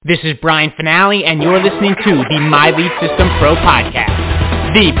This is Brian Finale, and you're listening to the My Lead System Pro podcast,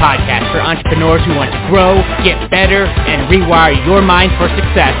 the podcast for entrepreneurs who want to grow, get better, and rewire your mind for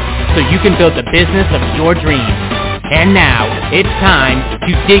success so you can build the business of your dreams. And now, it's time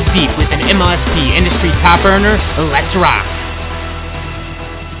to dig deep with an MLSP industry top earner. Let's rock.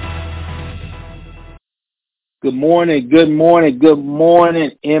 Good morning,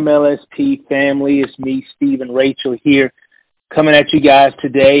 MLSP family. It's me, Steve and Rachel here, coming at you guys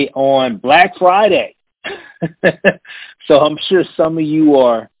today on Black Friday. So I'm sure some of you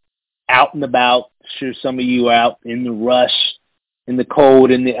are out and about. Sure some of you are out in the rush, in the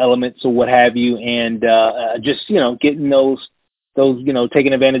cold, in the elements or what have you, and just, getting those,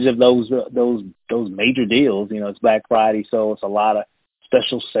 taking advantage of those major deals. It's Black Friday, so it's a lot of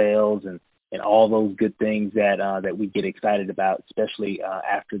special sales and all those good things that we get excited about, especially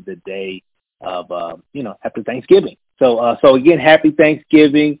after the day of, after Thanksgiving. So again, happy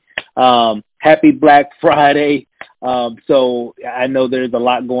Thanksgiving, happy Black Friday. So I know there's a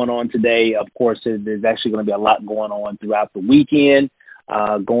lot going on today. Of course, there's actually going to be a lot going on throughout the weekend,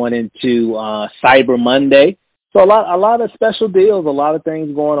 going into Cyber Monday. So a lot of special deals, a lot of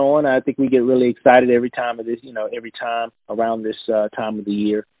things going on. I think we get really excited every time around this time of the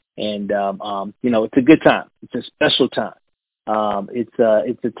year. And, it's a good time. It's a special time. It's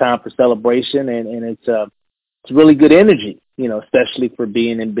a time for celebration and it's really good energy, especially for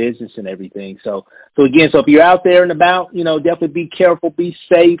being in business and everything. So if you're out there and about, definitely be careful, be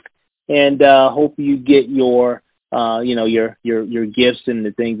safe, and hope you get your gifts and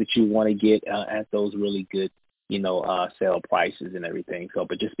the things that you want to get at those really good, sale prices and everything. So,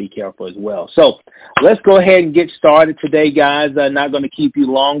 but just be careful as well. So let's go ahead and get started today, guys. I'm not going to keep you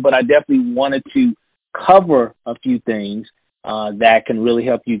long, but I definitely wanted to cover a few things that can really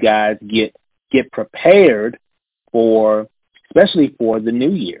help you guys get prepared especially for the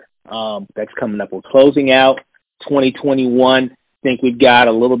new year that's coming up. We're closing out 2021. I think we've got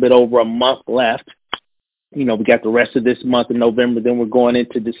a little bit over a month left. We got the rest of this month in November, then we're going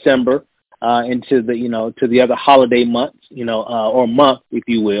into December, into the other holiday months, or month, if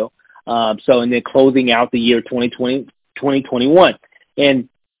you will. And then closing out the year 2021. And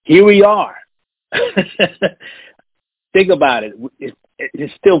here we are. Think about it.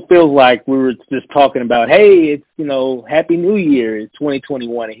 It still feels like we were just talking about, hey, it's, Happy New Year, it's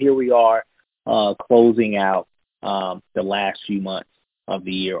 2021, and here we are closing out the last few months of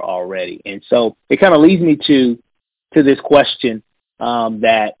the year already. And so it kind of leads me to this question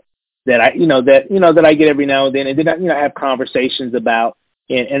that I get every now and then, and then I have conversations about.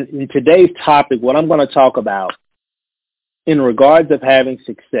 And in today's topic, what I'm going to talk about in regards of having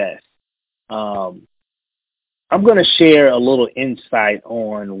success, I'm going to share a little insight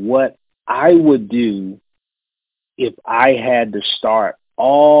on what I would do if I had to start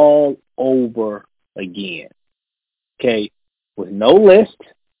all over again. Okay, with no list,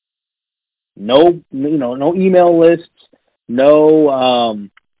 no email lists, no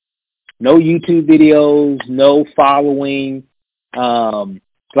YouTube videos, no following.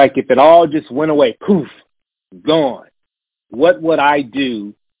 Like if it all just went away, poof, gone. What would I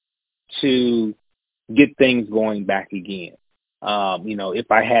do to get things going back again? If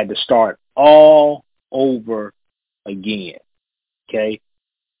I had to start all over again, okay?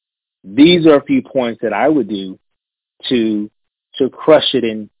 These are a few points that I would do to crush it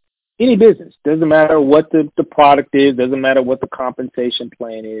in any business. Doesn't matter what the product is, doesn't matter what the compensation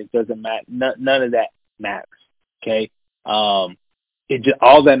plan is, doesn't matter. None of that matters, okay? All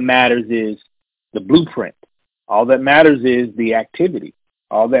that matters is the blueprint. All that matters is the activity.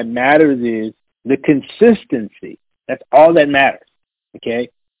 All that matters is the consistency. That's all that matters. Okay.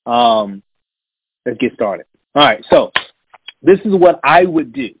 Let's get started. All right. So this is what I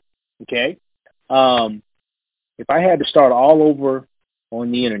would do. Okay. If I had to start all over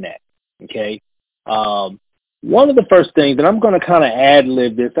on the internet. Okay. One of the first things, and I'm going to kind of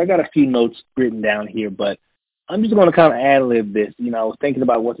ad-lib this. I got a few notes written down here, but I'm just going to kind of ad-lib this. I was thinking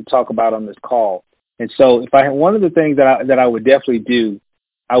about what to talk about on this call. And so if I had one of the things that I would definitely do,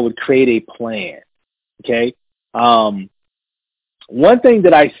 I would create a plan, okay? One thing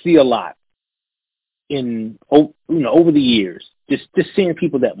that I see a lot over the years, just seeing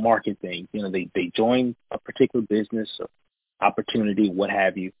people that market things, they join a particular business or opportunity, what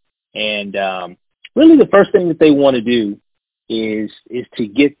have you, and really the first thing that they want to do is to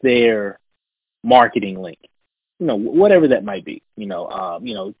get their marketing link, whatever that might be.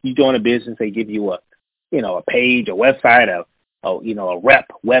 You join a business, they give you a page, a website, a rep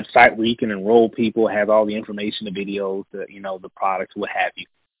website where you can enroll people, have all the information, the videos, the products, what have you.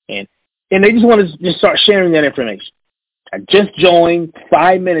 And they just want to just start sharing that information. I just joined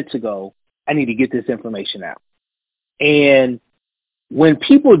 5 minutes ago. I need to get this information out. And when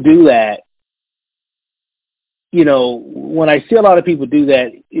people do that, when I see a lot of people do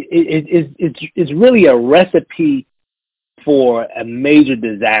that, it's really a recipe for a major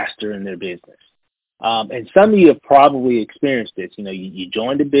disaster in their business. And some of you have probably experienced this. You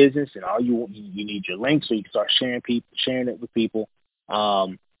joined a business and all you need your link so you can start sharing it with people.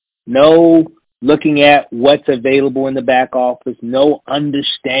 No looking at what's available in the back office, no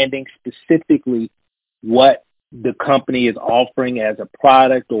understanding specifically what the company is offering as a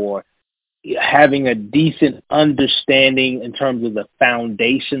product, or having a decent understanding in terms of the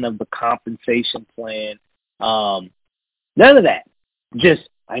foundation of the compensation plan. None of that. Just,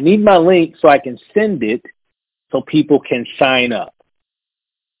 I need my link so I can send it so people can sign up.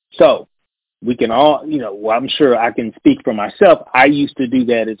 So we can all, I'm sure I can speak for myself. I used to do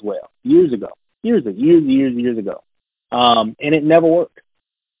that as well years ago. And it never worked.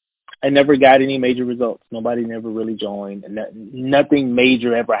 I never got any major results. Nobody never really joined, and nothing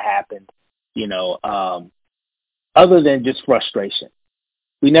major ever happened, other than just frustration.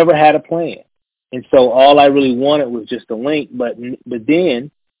 We never had a plan. And so all I really wanted was just a link. But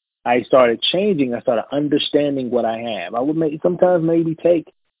then I started changing. I started understanding what I have. I would sometimes maybe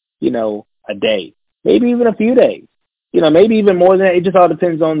take, a day, maybe even a few days, maybe even more than that. It just all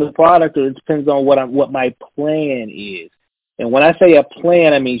depends on the product, or it depends on what my plan is. And when I say a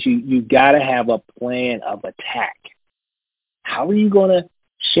plan, I mean you got to have a plan of attack. How are you going to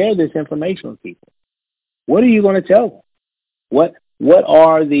share this information with people? What are you going to tell them? What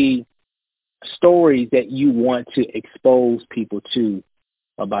are the stories that you want to expose people to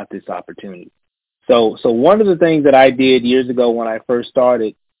about this opportunity? So one of the things that I did years ago when I first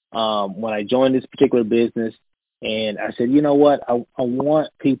started, when I joined this particular business, and I said, you know what, I want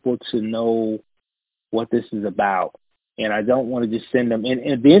people to know what this is about. And I don't want to just send them.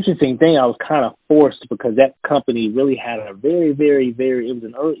 And the interesting thing, I was kind of forced, because that company really had a very, very, very,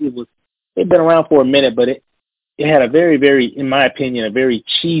 it'd been around for a minute, but it had a very, very, in my opinion, a very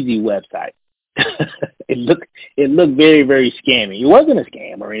cheesy website. It looked very, very scammy. It wasn't a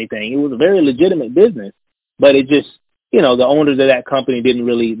scam or anything. It was a very legitimate business, but it just, the owners of that company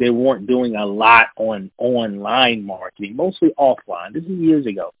they weren't doing a lot on online marketing, mostly offline. This is years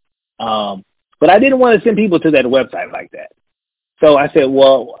ago. But I didn't want to send people to that website like that. So I said,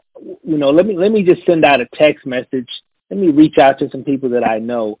 well, let me just send out a text message. Let me reach out to some people that I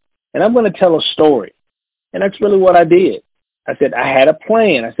know, and I'm going to tell a story. And that's really what I did. I said, I had a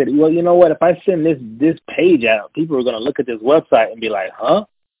plan. I said, well, you know what? If I send this page out, people are going to look at this website and be like, huh?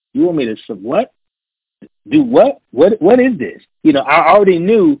 You want me to what? Do what? What is this? I already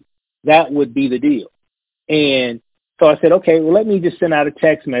knew that would be the deal. And so I said, okay, well, let me just send out a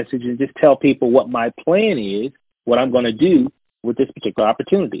text message and just tell people what my plan is, what I'm going to do with this particular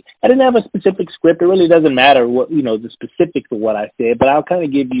opportunity. I didn't have a specific script. It really doesn't matter what, the specifics of what I said, but I'll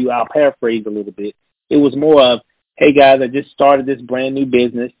paraphrase a little bit. It was more of, hey guys, I just started this brand new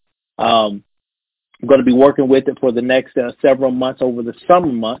business. I'm going to be working with it for the next several months over the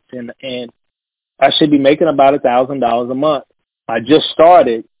summer months, and I should be making about $1,000 a month. I just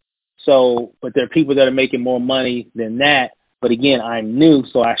started. So, but there are people that are making more money than that. But again, I'm new,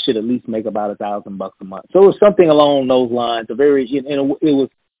 so I should at least make about $1,000 a month. So it was something along those lines. It was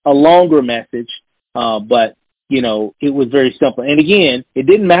a longer message, but it was very simple. And again, it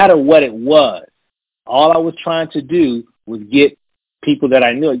didn't matter what it was. All I was trying to do was get people that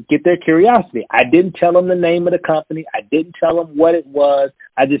I knew, get their curiosity. I didn't tell them the name of the company. I didn't tell them what it was.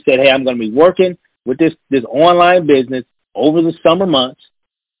 I just said, hey, I'm going to be working with this online business over the summer months.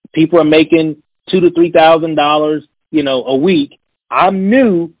 People are making $2,000 to $3,000, a week. I'm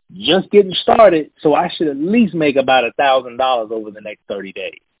new, just getting started, so I should at least make about $1,000 over the next 30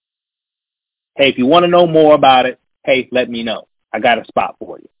 days. Hey, if you want to know more about it, hey, let me know. I got a spot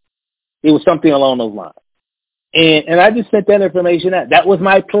for you. It was something along those lines. And I just sent that information out. That was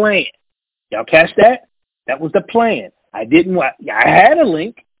my plan. Y'all catch that? That was the plan. I had a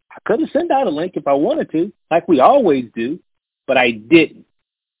link. I could have sent out a link if I wanted to, like we always do, but I didn't,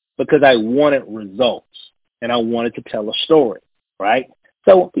 because I wanted results and I wanted to tell a story, right?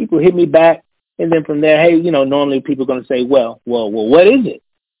 So people hit me back, and then from there, hey, normally people are going to say, well, what is it?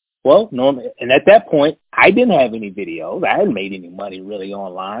 Well, normally, and at that point, I didn't have any videos. I hadn't made any money really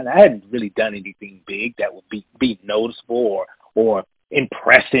online. I hadn't really done anything big that would be noticeable or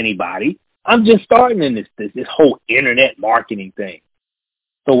impress anybody. I'm just starting in this whole internet marketing thing.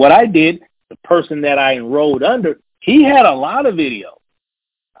 So what I did, the person that I enrolled under, he had a lot of videos,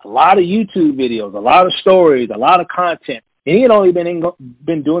 a lot of YouTube videos, a lot of stories, a lot of content. And he had only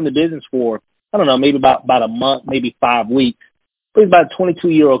been doing the business for I don't know, maybe about a month, maybe 5 weeks. But he's about a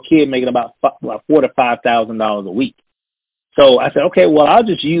 22-year-old kid making about $4,000 to $5,000 a week. So I said, okay, well, I'll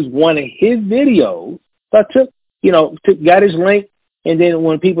just use one of his videos. So I got his link, and then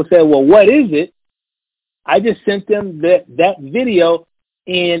when people said, well, what is it? I just sent them that video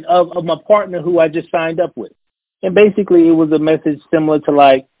of my partner who I just signed up with. And basically it was a message similar to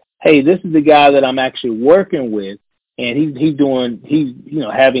like, hey, this is the guy that I'm actually working with, and he's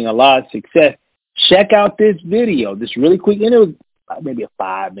having a lot of success. Check out this video, this really quick, and it was maybe a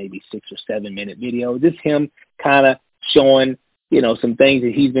 5, maybe 6 or 7 minute video. Just him kind of showing, some things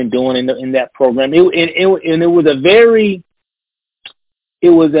that he's been doing in that program. It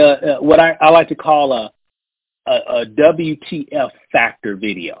was what I like to call a WTF factor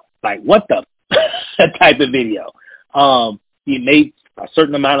video. Like, what the type of video. He made a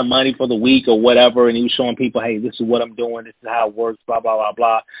certain amount of money for the week or whatever, and he was showing people, hey, this is what I'm doing, this is how it works, blah, blah, blah,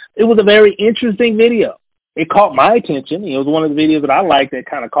 blah. It was a very interesting video. It caught my attention. It was one of the videos that I liked that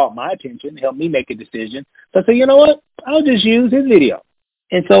kind of caught my attention, helped me make a decision. So I said, you know what? I'll just use his video.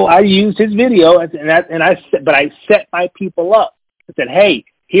 And so I used his video, but I set my people up. I said, hey,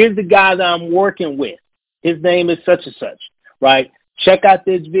 here's the guy that I'm working with. His name is such and such, right? Check out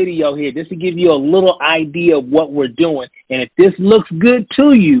this video here. This will give you a little idea of what we're doing. And if this looks good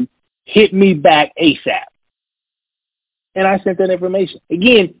to you, hit me back ASAP. And I sent that information.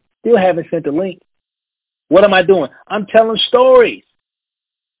 Again, still haven't sent the link. What am I doing? I'm telling stories.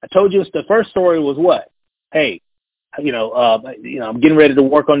 I told you the first story was what? Hey, I'm getting ready to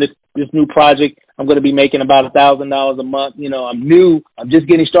work on this new project. I'm going to be making about $1,000 a month. I'm new. I'm just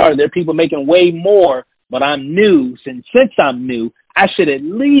getting started. There are people making way more, but I'm new. Since I'm new, I should at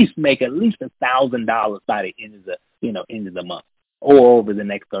least make $1,000 by the end of the month, or over the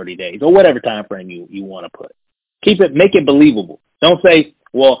next 30 days, or whatever time frame you want to put. Make it believable. Don't say,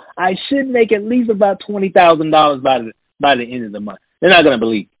 well, I should make at least about $20,000 by the end of the month. They're not going to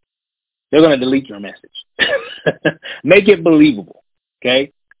believe you. They're going to delete your message. Make it believable.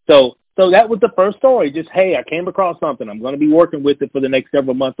 Okay. So that was the first story. Just, hey, I came across something. I'm going to be working with it for the next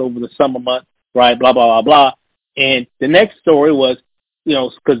several months over the summer months. Right, blah, blah, blah, blah. And the next story was,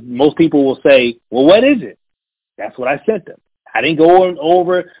 because most people will say, well, what is it? That's what I sent them. I didn't go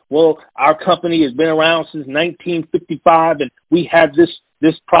over, well, our company has been around since 1955, and we have this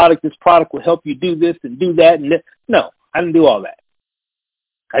product. This product will help you do this and do that. And no, I didn't do all that.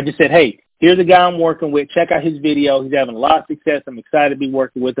 I just said, hey, here's a guy I'm working with. Check out his video. He's having a lot of success. I'm excited to be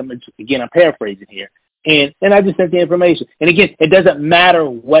working with him. And again, I'm paraphrasing here. And I just sent the information. And again, it doesn't matter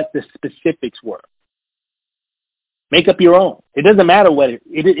what the specifics were. Make up your own. It doesn't matter what it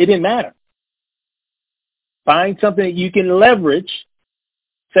didn't matter. Find something that you can leverage.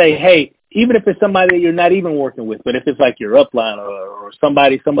 Say, hey, even if it's somebody that you're not even working with, but if it's like your upline or some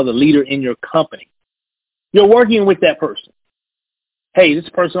other leader in your company, you're working with that person. Hey, this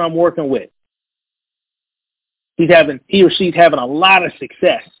person I'm working with, he or she's having a lot of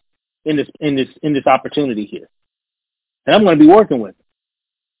success in this opportunity here, and I'm going to be working with them.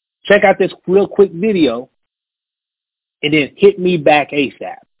 Check out this real quick video, and then hit me back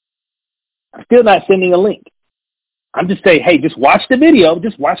ASAP. I'm still not sending a link. I'm just saying, hey, just watch the video.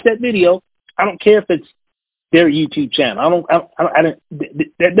 Just watch that video. I don't care if it's their YouTube channel.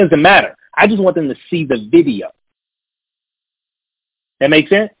 That doesn't matter. I just want them to see the video. That makes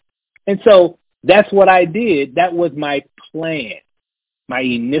sense? And so that's what I did. That was my plan, my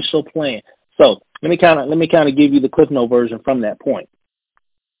initial plan. So let me kind of give you the CliffsNotes version from that point.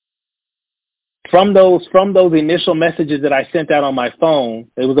 From those initial messages that I sent out on my phone,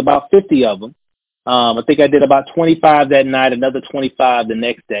 there was about 50 of them. I think I did about 25 that night, another 25 the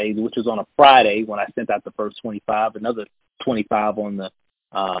next day, which was on a Friday when I sent out the first 25, another 25 on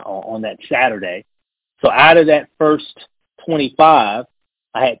that Saturday. So out of that first 25,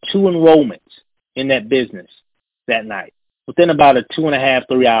 I had 2 enrollments in that business that night within about a 2.5,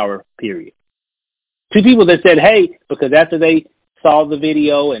 3 hour period. 2 people that said, hey, because after they saw the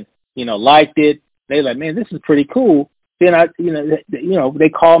video and, liked it, they were like, man, this is pretty cool. Then they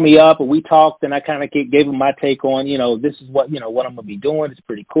called me up and we talked, and I kind of gave them my take on, this is what I'm going to be doing. It's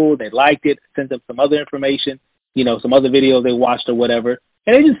pretty cool. They liked it. Sent them some other information, some other videos they watched or whatever,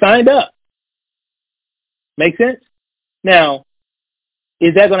 and they just signed up. Make sense? Now,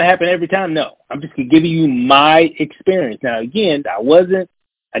 is that going to happen every time? No. I'm just giving you my experience. Now, again, I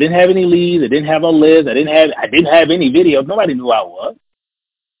didn't have any leads. I didn't have a list. I didn't have any videos. Nobody knew I was.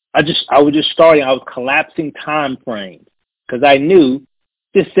 I was just starting. I was collapsing time frames because I knew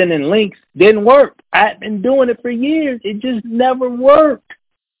just sending links didn't work. I'd been doing it for years. It just never worked.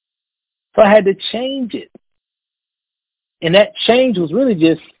 So I had to change it. And that change was really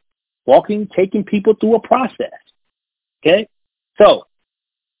just taking people through a process. Okay? So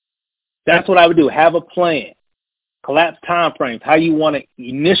that's what I would do. Have a plan. Collapse time frames, how you want to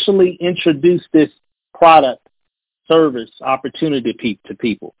initially introduce this product, service, opportunity to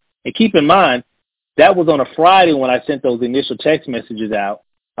people. And keep in mind, that was on a Friday when I sent those initial text messages out.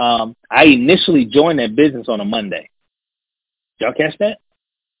 I initially joined that business on a Monday. Did y'all catch that?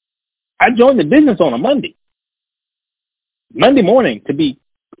 I joined the business on a Monday morning to be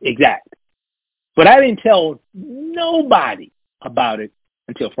exact. But I didn't tell nobody about it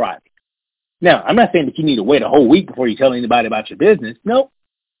until Friday. Now, I'm not saying that you need to wait a whole week before you tell anybody about your business. No.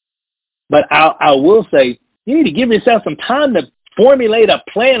 But I will say you need to give yourself some time to formulate a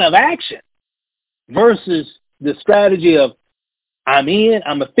plan of action versus the strategy of I'm in,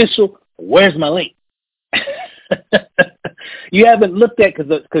 I'm official, where's my link? You haven't looked at,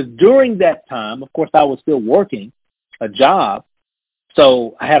 because during that time, of course, I was still working a job.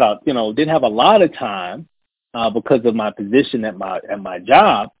 So I had didn't have a lot of time because of my position at my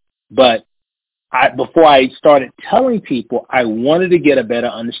job. But before I started telling people, I wanted to get a better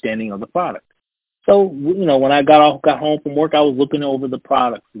understanding of the product. So, when I got home from work, I was looking over the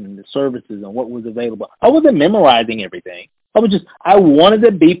products and the services and what was available. I wasn't memorizing everything. I wanted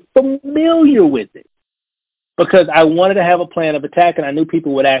to be familiar with it because I wanted to have a plan of attack, and I knew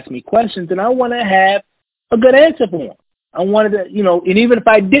people would ask me questions, and I wanted to have a good answer for them. I wanted to, and even if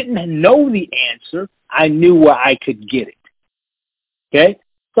I didn't know the answer, I knew where I could get it. Okay?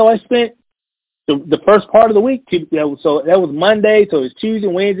 So I spent the first part of the week, so that was Monday, so it was Tuesday,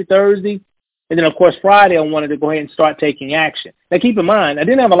 Wednesday, Thursday, and then, of course, Friday, I wanted to go ahead and start taking action. Now, keep in mind, I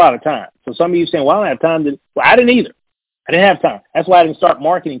didn't have a lot of time. So some of you saying, well, I don't have time to, well, I didn't either. I didn't have time. That's why I didn't start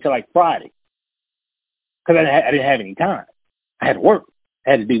marketing until like Friday, because I didn't have any time. I had to work.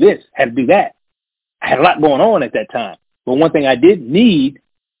 I had to do this, I had to do that. I had a lot going on at that time. But one thing I did need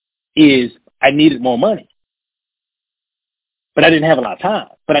is I needed more money. But I didn't have a lot of time.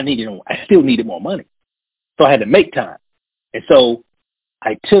 But I still needed more money. So I had to make time. And so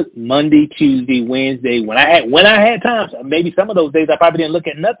I took Monday, Tuesday, Wednesday, when I had time. So maybe some of those days I probably didn't look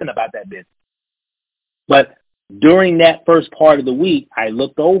at nothing about that business. But during that first part of the week, I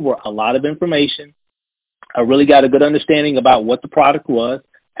looked over a lot of information. I really got a good understanding about what the product was,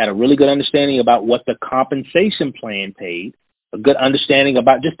 had a really good understanding about what the compensation plan paid, a good understanding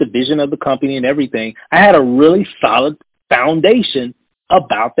about just the vision of the company and everything. I had a really solid foundation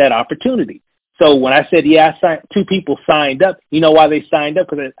about that opportunity. So when I said, two people signed up, you know why they signed up?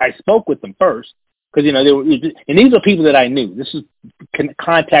 Because I spoke with them first. Because, and these are people that I knew. This is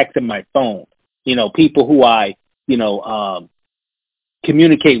contacts in my phone. People who I,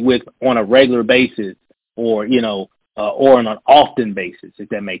 communicate with on a regular basis or on an often basis, if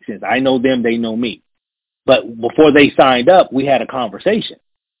that makes sense. I know them, they know me. But before they signed up, we had a conversation.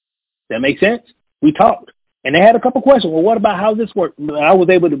 That make sense? We talked. And they had a couple questions. Well, what about how this works? I was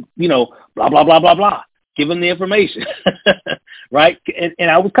able to, blah, blah, blah, blah, blah. Give them the information, right?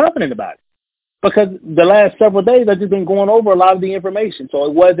 And I was confident about it. Because the last several days, I've just been going over a lot of the information. So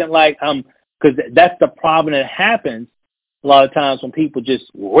it wasn't like, because that's the problem that happens a lot of times when people just,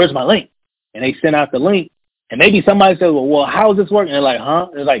 well, where's my link? And they send out the link. And maybe somebody says, well, how is this working? And they're like, huh?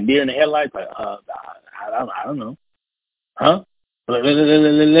 It's like deer in the headlights. Like, I don't know. Huh?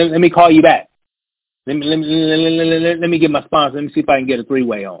 Let me call you back. Let me get my sponsor. Let me see if I can get a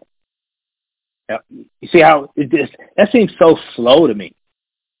three-way on. You see how that seems so slow to me.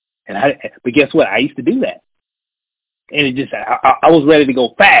 But guess what? I used to do that. And it just, I was ready to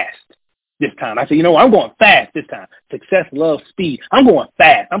go fast this time. I said, I'm going fast this time. Success loves speed. I'm going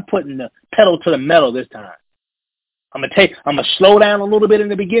fast. I'm putting the pedal to the metal this time. I'm gonna slow down a little bit in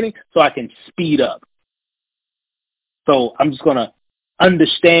the beginning so I can speed up. So I'm just gonna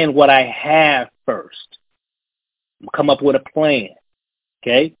understand what I have first. Come up with a plan.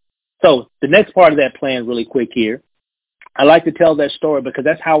 Okay? So the next part of that plan really quick here, I like to tell that story because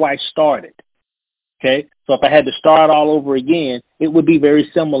that's how I started. Okay? So if I had to start all over again, it would be very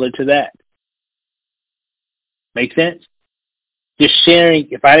similar to that. Make sense? Just sharing,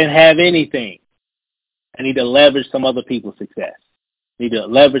 if I didn't have anything, I need to leverage some other people's success. I need to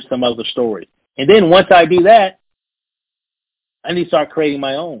leverage some other stories. And then once I do that, I need to start creating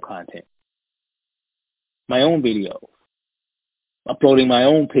my own content, my own videos, uploading my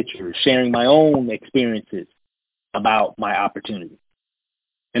own pictures, sharing my own experiences about my opportunity.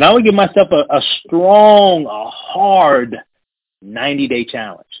 And I would give myself a hard 90-day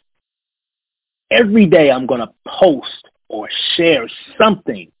challenge. Every day I'm going to post or share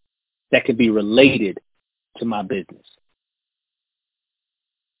something that could be related to my business.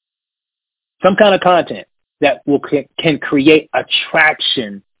 Some kind of content that can create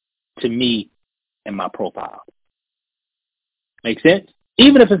attraction to me and my profile. Make sense?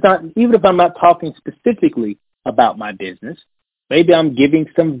 Even if I'm not talking specifically about my business, maybe I'm giving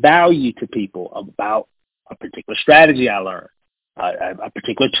some value to people about a particular strategy I learned, a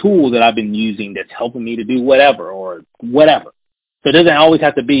particular tool that I've been using that's helping me to do whatever or whatever. So it doesn't always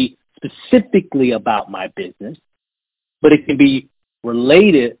have to be specifically about my business, but it can be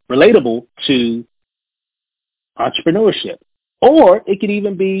relatable to entrepreneurship. Or it could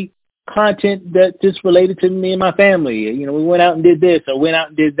even be content that just related to me and my family. You know, we went out and did this or went out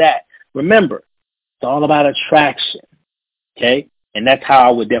and did that. Remember, it's all about attraction, okay? And that's how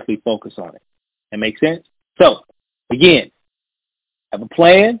I would definitely focus on it. That makes sense? So, again, have a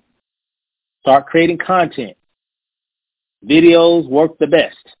plan, start creating content. Videos work the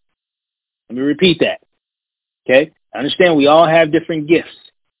best. Let me repeat that, okay? I understand we all have different gifts.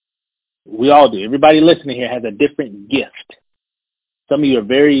 We all do. Everybody listening here has a different gift. Some of you are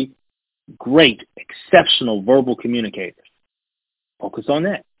very great, exceptional verbal communicators. Focus on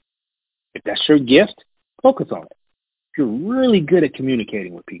that. If that's your gift, focus on it. If you're really good at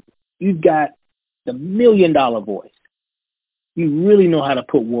communicating with people, you've got the $1 million voice. You really know how to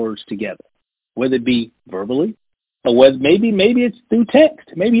put words together, whether it be verbally or whether maybe it's through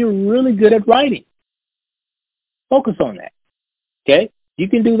text. Maybe you're really good at writing. Focus on that. Okay? You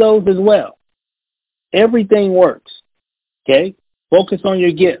can do those as well. Everything works. Okay? Focus on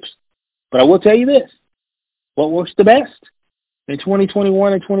your gifts. But I will tell you this. What works the best in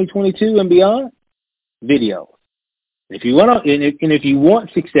 2021 and 2022 and beyond? Video. If you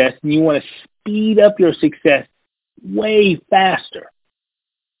want success and you want to speed up your success way faster,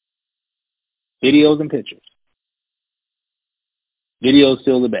 videos and pictures. Video is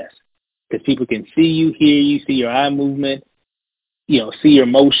still the best because people can see you, hear you, see your eye movement, see your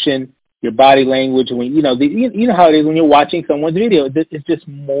motion, your body language. When you know how it is when you're watching someone's video. It's just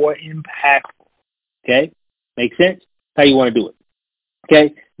more impactful. Okay, make sense? How you want to do it?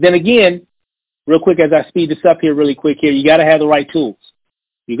 Okay. Then again, real quick as I speed this up here, really quick here, you got to have the right tools.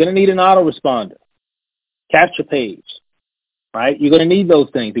 You're going to need an autoresponder, capture page, right? You're going to need those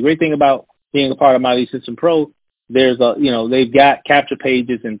things. The great thing about being a part of My Lead System Pro, they've got capture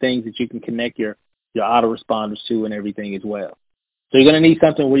pages and things that you can connect your autoresponders to and everything as well. So you're going to need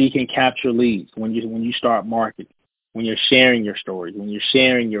something where you can capture leads when you start marketing, when you're sharing your stories, when you're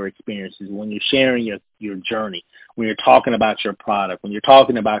sharing your experiences, when you're sharing your journey, when you're talking about your product, when you're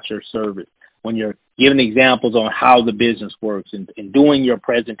talking about your service, when you're giving examples on how the business works and doing your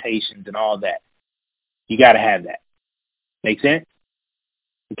presentations and all that. You got to have that. Make sense?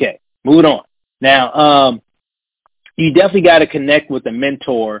 Okay, moving on. Now, you definitely got to connect with a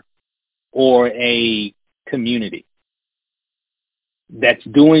mentor or a community that's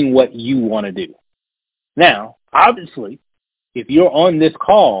doing what you want to do. Now, obviously, if you're on this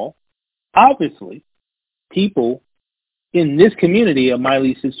call, obviously, people in this community of My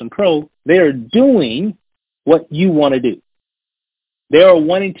Lead System Pro, they are doing what you want to do. They are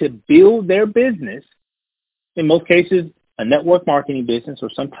wanting to build their business, in most cases, a network marketing business or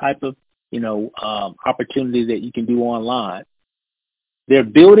some type of, opportunity that you can do online. They're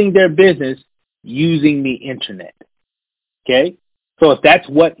building their business using the internet. Okay? So if that's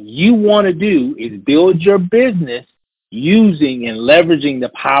what you want to do, is build your business using and leveraging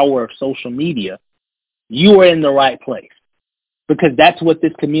the power of social media, you are in the right place. Because that's what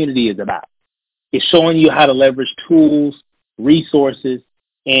this community is about. It's showing you how to leverage tools, resources,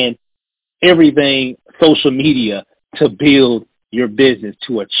 and everything social media to build your business,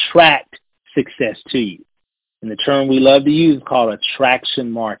 to attract success to you. And the term we love to use is called attraction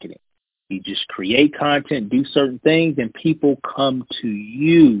marketing. You just create content, do certain things, and people come to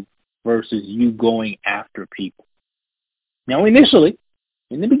you versus you going after people. Now, initially,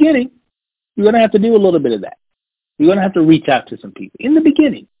 in the beginning, you're going to have to do a little bit of that. You're going to have to reach out to some people in the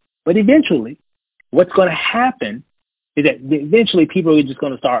beginning. But eventually, what's going to happen is that eventually people are just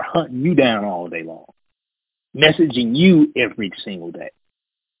going to start hunting you down all day long, messaging you every single day,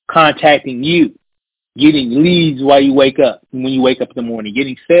 contacting you, getting leads while you wake up, when you wake up in the morning,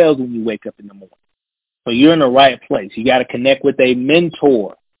 getting sales when you wake up in the morning. So you're in the right place. You got to connect with a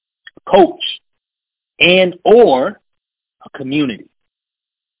mentor, a coach, and or a community.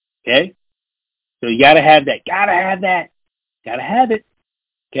 Okay? So you got to have that. Got to have it.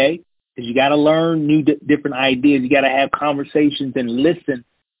 Okay? Because you got to learn new different ideas. You got to have conversations and listen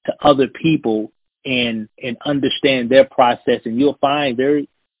to other people and understand their process. And you'll find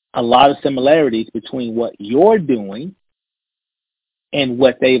a lot of similarities between what you're doing and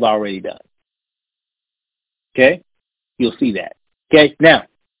what they've already done. Okay? You'll see that. Okay? Now,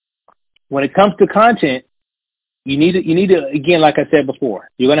 when it comes to content, You need to, again, like I said before,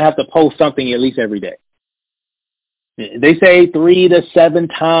 you're going to have to post something at least every day. They say 3 to 7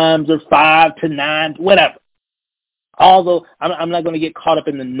 times or 5 to 9, whatever. Although I'm not going to get caught up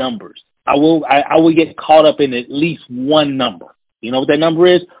in the numbers. I will get caught up in at least one number. You know what that number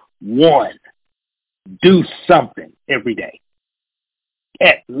is? 1. Do something every day.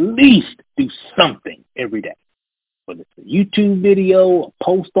 At least do something every day. Whether it's a YouTube video, a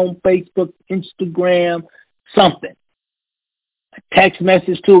post on Facebook, Instagram, something. A text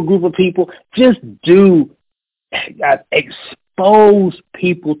message to a group of people. Just expose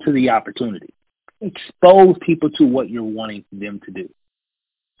people to the opportunity. Expose people to what you're wanting them to do.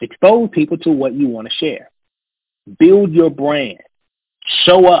 Expose people to what you want to share. Build your brand.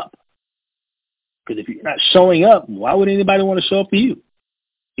 Show up. Because if you're not showing up, why would anybody want to show up for you?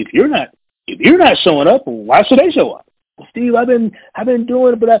 If you're not showing up, why should they show up? Well, Steve, I've been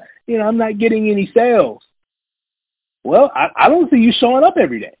doing it, but I'm not getting any sales. Well, I don't see you showing up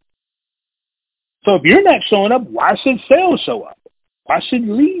every day. So if you're not showing up, why should sales show up? Why should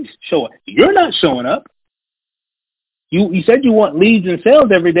leads show up? You're not showing up. You said you want leads and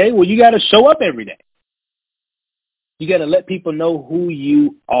sales every day. Well, you got to show up every day. You got to let people know who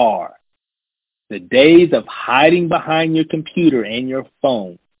you are. The days of hiding behind your computer and your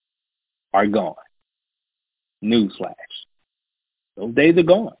phone are gone. Newsflash. Those days are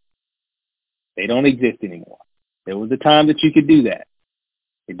gone. They don't exist anymore. There was a time that you could do that.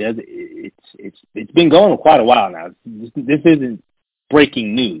 It's been going quite a while now. This isn't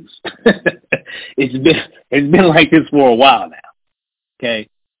breaking news. It's been like this for a while now. Okay?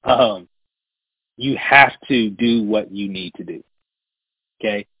 You have to do what you need to do.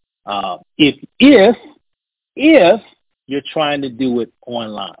 Okay? If you're trying to do it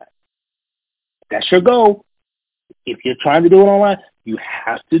online, that's your goal. If you're trying to do it online, you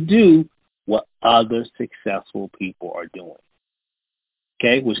have to do what other successful people are doing.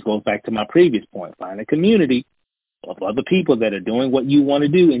 Okay, which goes back to my previous point. Find a community of other people that are doing what you want to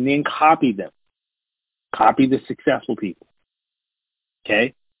do and then copy them. Copy the successful people.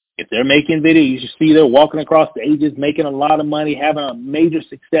 Okay? If they're making videos, you should see they're walking across stages, making a lot of money, having a major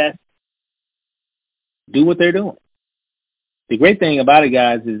success. Do what they're doing. The great thing about it,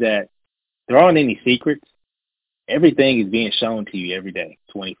 guys, is that there aren't any secrets. Everything is being shown to you every day,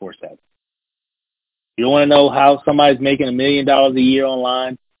 24/7. You want to know how somebody's making $1 million a year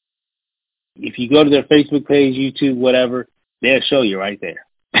online? If you go to their Facebook page, YouTube, whatever, they'll show you right there.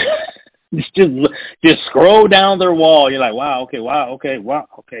 just scroll down their wall. You're like, wow,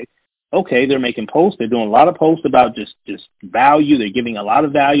 okay. Okay, they're making posts. They're doing a lot of posts about just value. They're giving a lot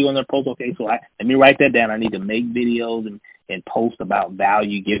of value on their posts. Okay, so let me write that down. I need to make videos and post about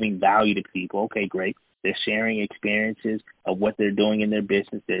value, giving value to people. Okay, great. They're sharing experiences of what they're doing in their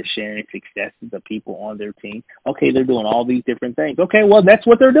business. They're sharing successes of people on their team. Okay, they're doing all these different things. Okay, well, that's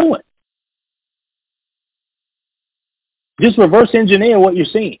what they're doing. Just reverse engineer what you're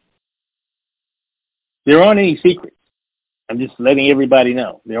seeing. There aren't any secrets. I'm just letting everybody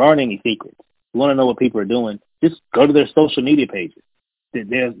know. There aren't any secrets. You want to know what people are doing, just go to their social media pages.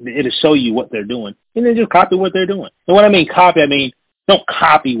 It'll show you what they're doing, and then just copy what they're doing. And when I mean copy, I mean don't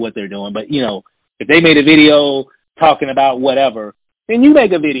copy what they're doing, but, if they made a video talking about whatever, then you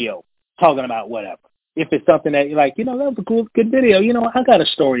make a video talking about whatever. If it's something that you're like, that was a good video. I got a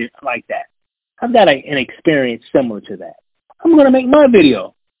story like that. I've got an experience similar to that. I'm going to make my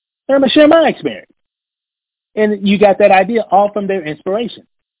video, and I'm going to share my experience. And you got that idea all from their inspiration.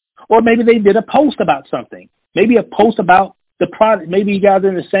 Or maybe they did a post about something. Maybe a post about the product. Maybe you guys are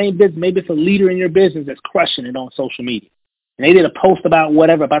in the same business. Maybe it's a leader in your business that's crushing it on social media. And they did a post about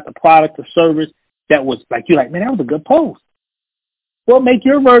whatever, about the product or service that was like, you're like, man, that was a good post. Well, make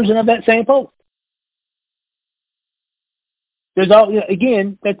your version of that same post. There's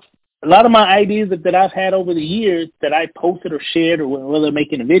again, that's a lot of my ideas that I've had over the years that I posted or shared or whether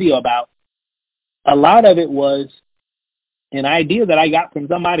making a video about. A lot of it was an idea that I got from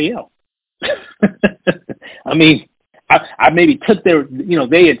somebody else. I mean, I maybe took their,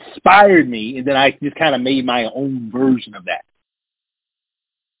 they inspired me, and then I just kind of made my own version of that.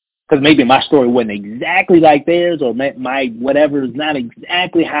 Because maybe my story wasn't exactly like theirs, or my whatever is not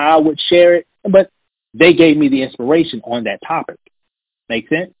exactly how I would share it, but they gave me the inspiration on that topic. Make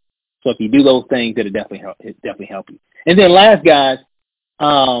sense? So if you do those things, it'll definitely help you. And then last, guys,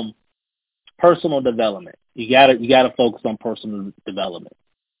 personal development. You gotta focus on personal development,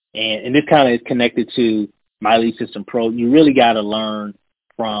 and this kind of is connected to My Lead System Pro. You really got to learn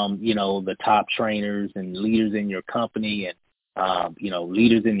from the top trainers and leaders in your company, and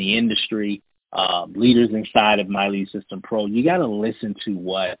leaders in the industry, leaders inside of My Lead System Pro. You got to listen to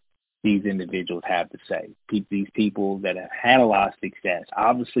what these individuals have to say. These people that have had a lot of success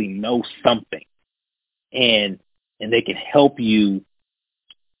obviously know something, and they can help you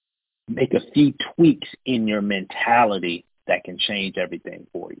make a few tweaks in your mentality that can change everything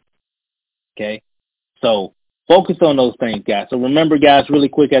for you. Okay? So focus on those things, guys. So remember, guys, really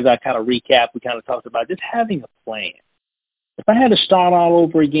quick as I kind of recap, we kind of talked about just having a plan. If I had to start all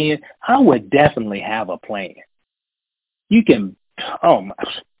over again, I would definitely have a plan. You can,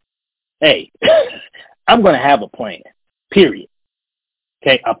 hey, I'm going to have a plan, period.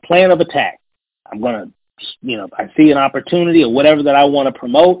 Okay, a plan of attack. I'm going to, if I see an opportunity or whatever that I want to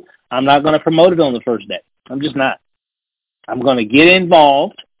promote, I'm not going to promote it on the first day. I'm just not. I'm going to get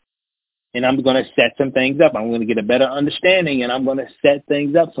involved, and I'm going to set some things up. I'm going to get a better understanding, and I'm going to set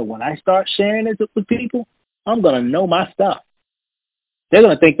things up. So when I start sharing this with people, I'm going to know my stuff. They're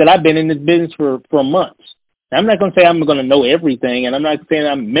going to think that I've been in this business for months. I'm not going to say I'm going to know everything, and I'm not saying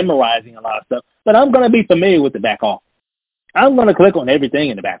I'm memorizing a lot of stuff, but I'm going to be familiar with the back office. I'm going to click on everything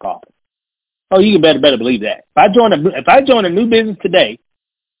in the back office. Oh, you better believe that. If I join a new business today,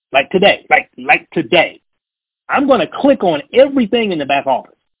 like today, I'm going to click on everything in the back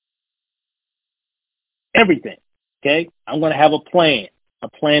office. Everything. Okay? I'm going to have a plan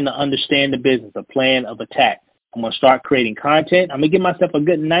to understand the business, a plan of attack. I'm going to start creating content. I'm going to give myself a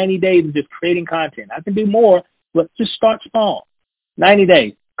good 90 days of just creating content. I can do more, but just start small. 90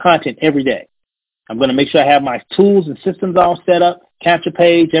 days, content every day. I'm going to make sure I have my tools and systems all set up, capture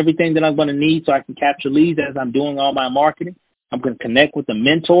page, everything that I'm going to need so I can capture leads as I'm doing all my marketing. I'm going to connect with a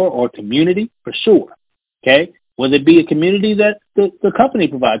mentor or community for sure. Okay? Whether it be a community that the company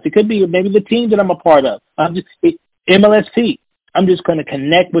provides. It could be maybe the team that I'm a part of. MLSP. I'm just going to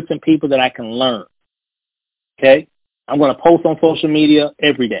connect with some people that I can learn. Okay? I'm going to post on social media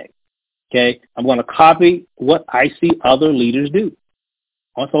every day. Okay? I'm going to copy what I see other leaders do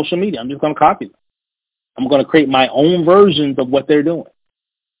on social media. I'm just going to copy them. I'm going to create my own versions of what they're doing.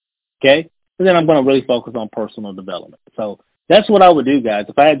 Okay? And then I'm going to really focus on personal development. So that's what I would do, guys.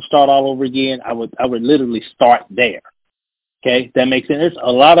 If I had to start all over again, I would literally start there. Okay? That makes sense. There's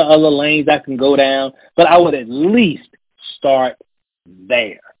a lot of other lanes I can go down, but I would at least start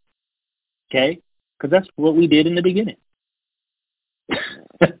there. Okay? Because that's what we did in the beginning.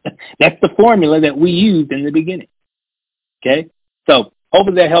 That's the formula that we used in the beginning. Okay? So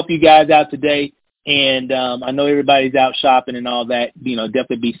hopefully that helped you guys out today. And I know everybody's out shopping and all that.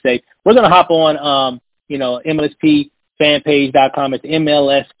 Definitely be safe. We're going to hop on, MLSPfanpage.com. It's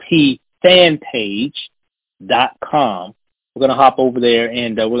MLSPfanpage.com. We're going to hop over there,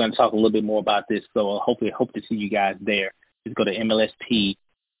 and we're going to talk a little bit more about this. So hopefully hope to see you guys there. Just go to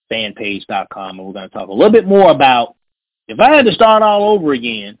MLSPfanpage.com, and we're going to talk a little bit more about if I had to start all over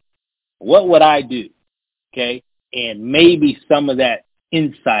again, what would I do? Okay? And maybe some of that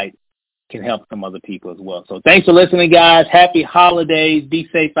insight can help some other people as well. So thanks for listening, guys. Happy holidays. Be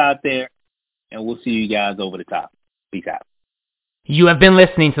safe out there, and we'll see you guys over the top. Peace out. You have been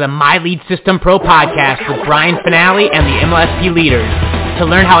listening to the My Lead System Pro podcast with Brian Finale and the MLSP leaders. To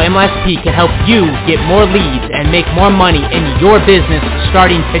learn how MLSP can help you get more leads and make more money in your business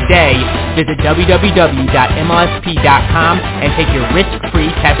starting today, visit www.mlsp.com and take your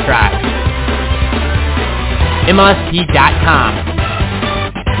risk-free test drive. MLSP.com.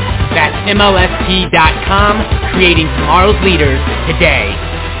 That's MLSP.com, creating tomorrow's leaders today.